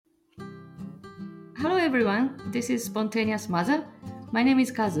Hello everyone, this is Spontaneous Mother. My name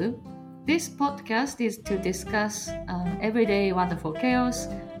is Kazu. This podcast is to discuss everyday wonderful chaos,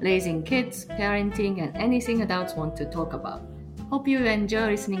 raising kids, parenting, and anything adults want to talk about. Hope you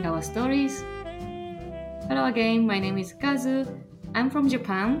enjoy listening our stories. Hello again, my name is Kazu. I'm from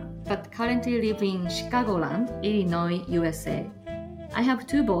Japan, but currently live in Chicagoland, Illinois, USA. I have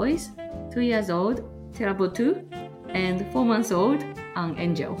two boys, 2 years old, Terabotu, and 4 months old,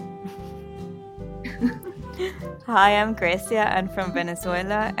 Angel. Hi, I'm Grecia. I'm from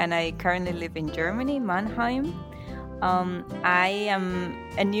Venezuela and I currently live in Germany, Mannheim. I am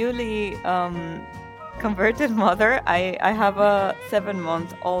a newly converted mother. I have a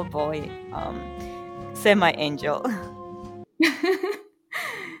 7-month-old boy, semi angel.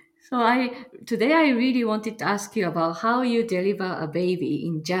 Today I really wanted to ask you about how you deliver a baby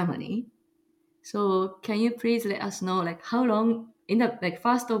in Germany. So can you please let us know how long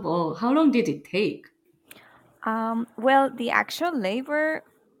first of all, how long did it take? Well, the actual labor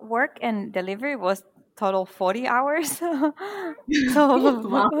work and delivery was total 40 hours. So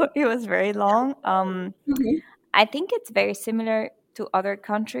Wow. it was very long. Mhm. I think it's very similar to other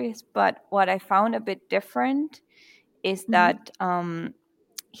countries, but what I found a bit different is Mhm. that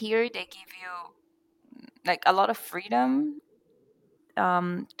here they give you like a lot of freedom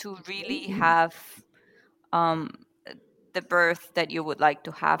to really Mhm. have um, the birth that you would like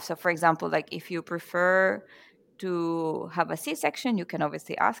to have. So, for example, like if you prefer to have a C-section, you can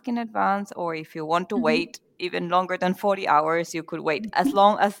obviously ask in advance, or if you want to Mhm. wait even longer than 40 hours, you could wait as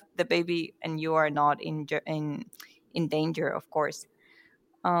long as the baby and you are not in danger, of course.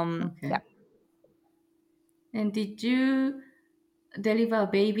 Okay. Yeah. And did you deliver a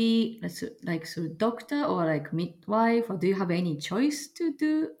baby like through doctor or like midwife, or do you have any choice to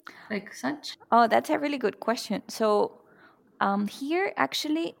do like such? Oh, that's a really good question. So, here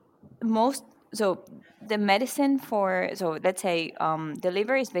actually, most so the medicine for so let's say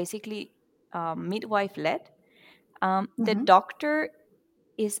delivery is basically midwife led. The Mm-hmm. doctor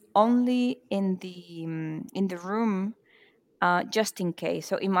is only in the room just in case.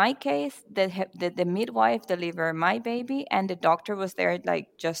 So in my case, the midwife delivered my baby, and the doctor was there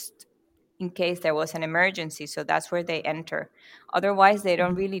like just in case there was an emergency. So that's where they enter. Otherwise, they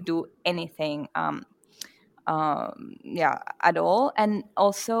don't really do anything. Yeah, at all. And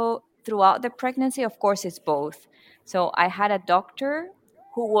also throughout the pregnancy, of course, it's both. So I had a doctor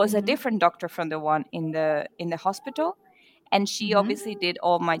who was a Mm-hmm. different doctor from the one in the hospital, and she Mm-hmm. obviously did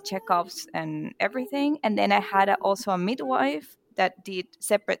all my checkups and everything. And then I had also a midwife that did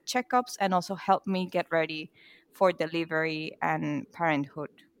separate checkups and also helped me get ready for delivery and parenthood.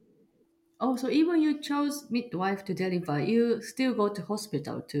 Oh, so even you chose midwife to deliver, you still go to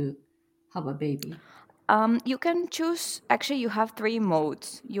hospital to have a baby. You can choose, actually, you have three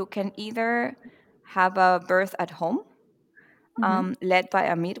modes. You can either have a birth at home, Mm-hmm. led by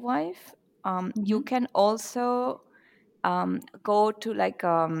a midwife. You Mm-hmm. can also go to like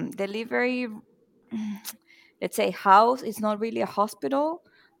delivery, let's say house. It's not really a hospital,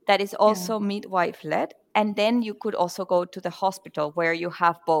 that is Yeah. also midwife led. And then you could also go to the hospital where you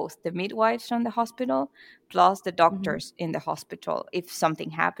have both the midwives from the hospital plus the Mm-hmm. doctors in the hospital if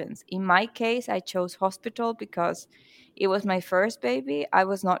something happens. In my case, I chose hospital because it was my first baby. I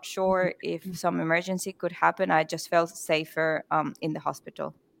was not sure if some emergency could happen. I just felt safer in the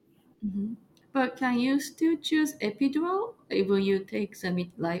hospital. Mm-hmm. But can you still choose epidural even you take the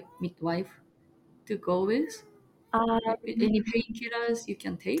midwife to go with? Any painkillers you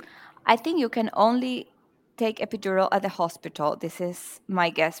can take? I think you can only take epidural at the hospital. This is my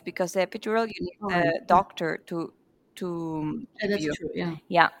guess because the epidural you need Oh, the yeah. doctor to Yeah, give that's you. true. Yeah.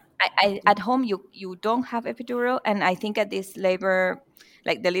 Yeah, Okay. at home you don't have epidural, and I think at this labor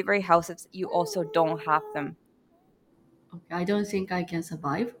like delivery houses you also don't have them. Okay. I don't think I can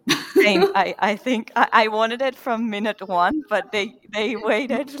survive. Same. I think I wanted it from minute one, but they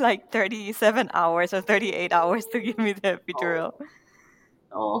waited like 37 hours or 38 hours to give me the epidural.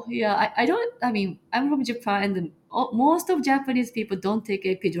 Oh, yeah. I don't, I mean, I'm from Japan and most of Japanese people don't take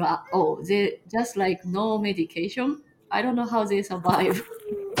epidural at all. They just like no medication. I don't know how they survive.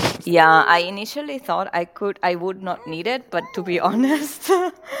 Yeah, I initially thought I would not need it, but to be honest,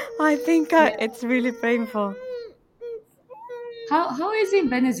 I think Yeah. it's really painful. How is it in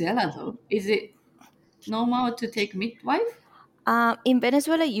Venezuela though? Is it normal to take midwife? In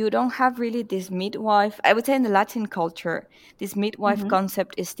Venezuela, you don't have really this midwife. I would say in the Latin culture, this midwife Mm-hmm.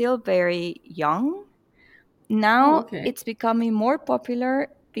 concept is still very young. Oh, Now okay. it's becoming more popular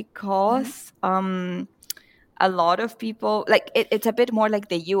Mm-hmm. because a lot of people it's a bit more like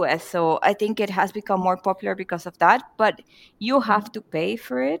the US. So I think it has become more popular because of that. But you have to pay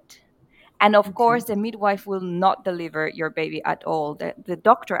for it, And of Okay. course, the midwife will not deliver your baby at all. The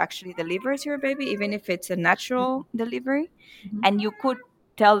doctor actually delivers your baby, even if it's a natural delivery. Mhm. And you could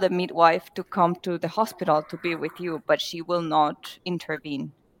tell the midwife to come to the hospital to be with you, but she will not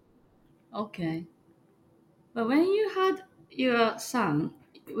intervene. Okay. But when you had your son,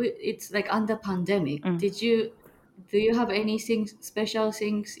 it's like under pandemic. Mm. Do you have anything special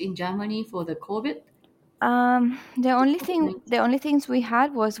things in Germany for the COVID? The COVID-19? only things we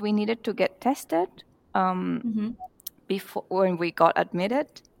had was we needed to get tested um, Mm-hmm. before when we got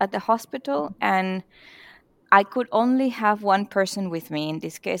admitted at the hospital, and I could only have one person with me. In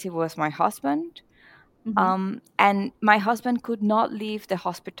this case, it was my husband. Mm-hmm. And my husband could not leave the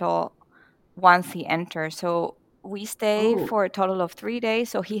hospital once he entered. So we stayed Oh, for a total of 3 days.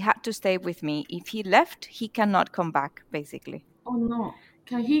 So he had to stay with me. If he left, he cannot come back, basically. oh no.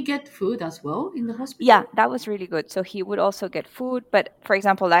 Can he get food as well in the Yeah, hospital? that was really good. So he would also get food. But for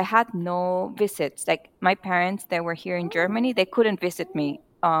example, I had no visits. Like my parents, they were here in Germany. They couldn't visit me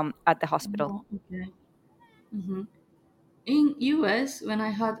at the hospital. Oh, okay. Mm-hmm. In US, when I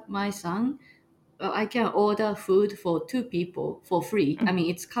had my son, I can order food for two people for free. I mean,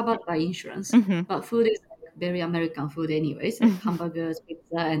 it's covered by insurance, Mm-hmm. but food is like very American food, anyways, like hamburgers,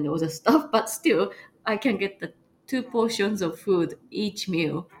 pizza, and all the stuff. But still, I can get the two portions of food each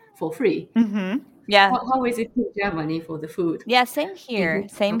meal for free. Mm-hmm. Yeah. How is it in Germany for the food Yeah, same in here.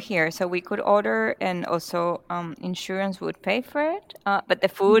 Same hospital? here. So we could order, and also insurance would pay for it. But the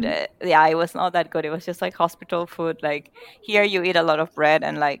food, Hmm. yeah, it was not that good. It was just like hospital food. Like here, you eat a lot of bread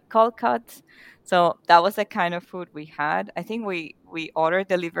and like cold cuts. So that was the kind of food we had. I think we ordered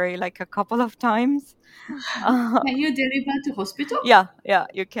delivery like a couple of times. Uh, Can you deliver to hospital? yeah, yeah,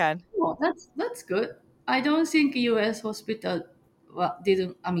 you can. Oh, that's good. I don't think U.S. hospital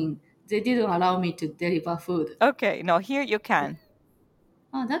didn't. I mean, they didn't allow me to deliver food. Okay, no, here you can.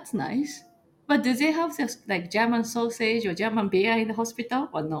 Oh, that's nice. But do they have this like German sausage or German beer in the hospital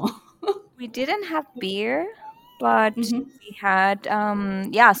or no? We didn't have beer, but Hmm. we had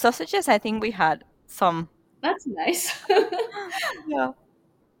yeah, sausages. I think we had some. That's nice. Yeah.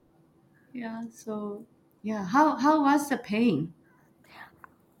 Yeah. So yeah, how was the pain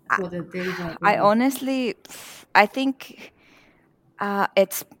for the delivery I baby? honestly, I think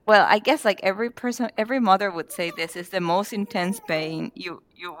it's well. I guess like every person, every mother would say this is the most intense pain you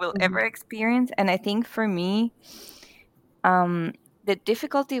will ever Hmm. experience. And I think for me, um, the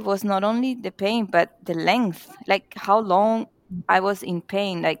difficulty was not only the pain but the length, like how long I was in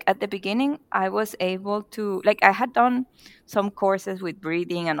pain. Like at the beginning, I was able to like I had done some courses with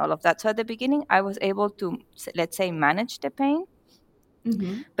breathing and all of that. So at the beginning, I was able to let's say manage the pain,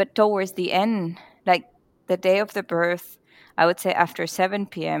 Hmm. but towards the end, like the day of the birth, I would say after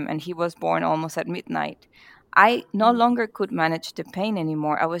 7 p.m., and he was born almost at midnight, I no longer could manage the pain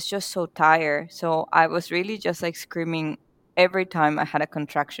anymore. I was just so tired. So I was really just like screaming every time I had a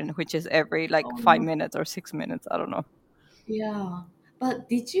contraction, which is every like Oh five no. minutes or 6 minutes. I don't know. Yeah. But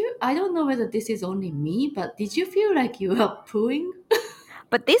did you? I don't know whether this is only me, but did you feel like you were pooing?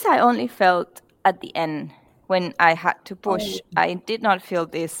 But this I only felt at the end when I had to push. Oh, I did not feel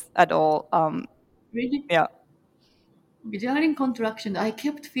this at all. really? Yeah. During contraction, I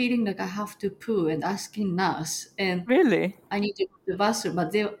kept feeling like I have to poo and asking nurse, and Really? I need to go to the bathroom.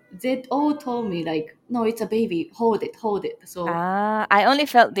 But they all told me like, no, it's a baby, hold it, hold it. So Ah, I only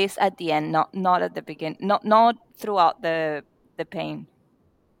felt this at the end, not at the beginning, not throughout the pain.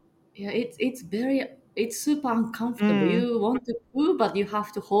 yeah, it's super uncomfortable. Mm. You want to poo, but you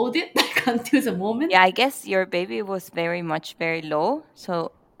have to hold it like until the Yeah, moment. I guess your baby was very much very low.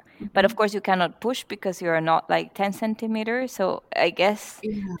 So, but of Mhm. course you cannot push because you are not like 10 centimeters. So I guess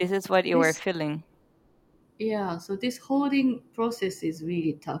Yeah, this is what you were this feeling. yeah. So this holding process is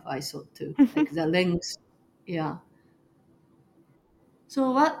really tough. I thought too, like the length. Yeah.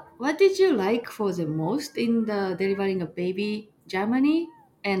 So what did you like for the most in the delivering a baby Germany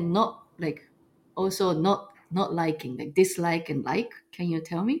and not like also not liking like dislike and like? Can you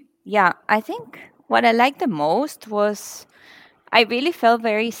tell me? Yeah, I think what I liked the most was I really felt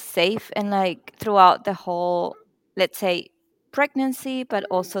very safe and like throughout the whole, let's say, pregnancy, but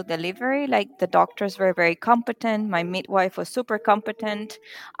also delivery. Like the doctors were very competent. My midwife was super competent.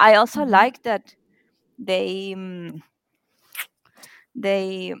 I also Mm-hmm. liked that they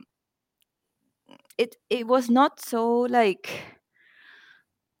they it was not so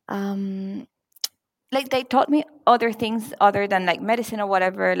um like they taught me other things other than like medicine or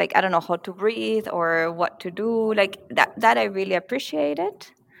whatever. Like I don't know how to breathe or what to do. Like that I really appreciated.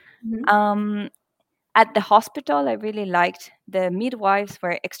 Mm-hmm. Um, At the hospital, I really liked the midwives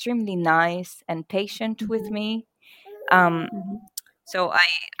were extremely nice and patient with Mm-hmm. me. Um, Mm-hmm. So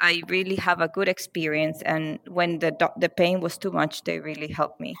I really have a good experience, and when the pain was too much, they really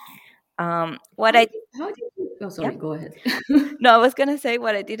helped me. What I How did you? Oh, Yeah. sorry. Go ahead. No, I was gonna say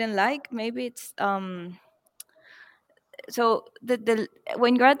what I didn't like. Maybe it's so the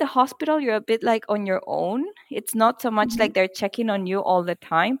when you're at the hospital, you're a bit like on your own. It's not so much Mhm, like they're checking on you all the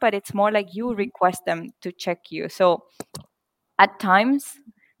time, but it's more like you mhm. request them to check you. So at times,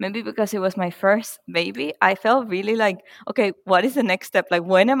 maybe because it was my first baby, I felt really like, okay, what is the next step? Like,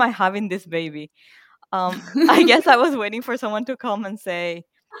 when am I having this baby? I guess I was waiting for someone to come and say,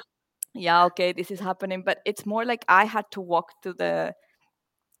 yeah, okay, this is happening. But it's more like I had to walk to the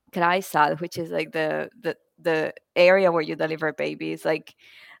Kreissaal, which is like the area where you deliver babies. Like,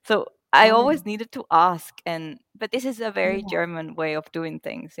 so I Oh, always needed to ask, and but this is a very yeah. German way of doing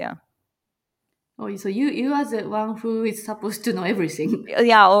things. Yeah. Oh, so you are the one who is supposed to know everything.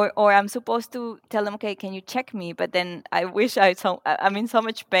 Yeah, or I'm supposed to tell them, okay, can you check me? But then I wish I'm in so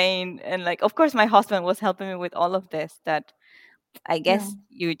much pain, and like, of course, my husband was helping me with all of this. That I Yeah. guess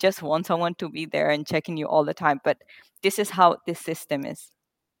you just want someone to be there and checking you all the time. But this is how this system is.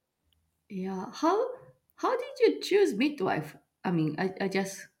 Yeah. How did you choose midwife? I mean,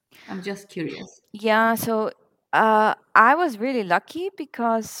 I'm just curious. Yeah, so I was really lucky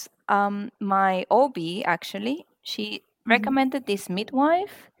because my OB actually she Mm-hmm. recommended this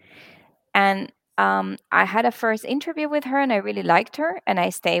midwife, and I had a first interview with her, and I really liked her, and I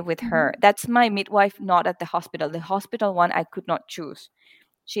stayed with her. Mm-hmm. That's my midwife, not at the hospital. The hospital one I could not choose.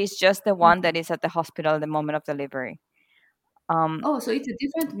 She's just the one that is at the hospital at the moment of delivery. Um, Oh, so it's a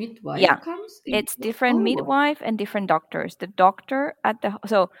different midwife yeah, comes in. it's different Oh, midwife and different doctors. The doctor at the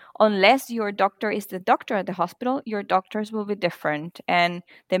so unless your doctor is the doctor at the hospital, your doctors will be different, and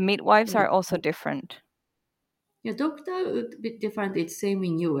the midwives are wait. also different. Your doctor would be different. It's same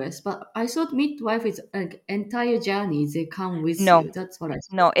in US, but I thought midwife is an entire journey. They come with No, you. That's what I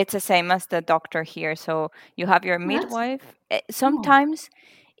no, thought. it's the same as the doctor here. So you have your Oh, that's midwife. oh. Sometimes,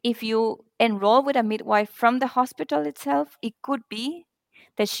 if you enroll with a midwife from the hospital itself, it could be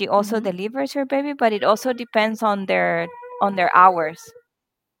that she also Mm-hmm. delivers her baby, but it also depends on their hours.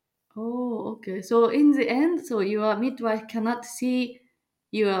 Oh, okay. So in the end, so your midwife cannot see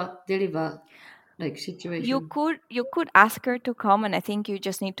your deliver like situation. You could ask her to come, and I think you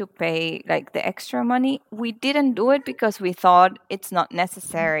just need to pay like the extra money. We didn't do it because we thought it's not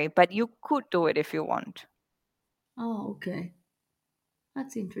necessary, but you could do it if you want. Oh, okay.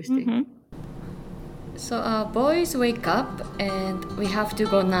 That's interesting. Hmm. So, boys, wake up and we have to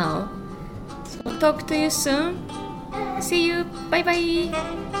go now. So, talk to you soon. See you. Bye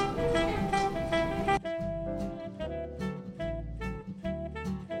bye.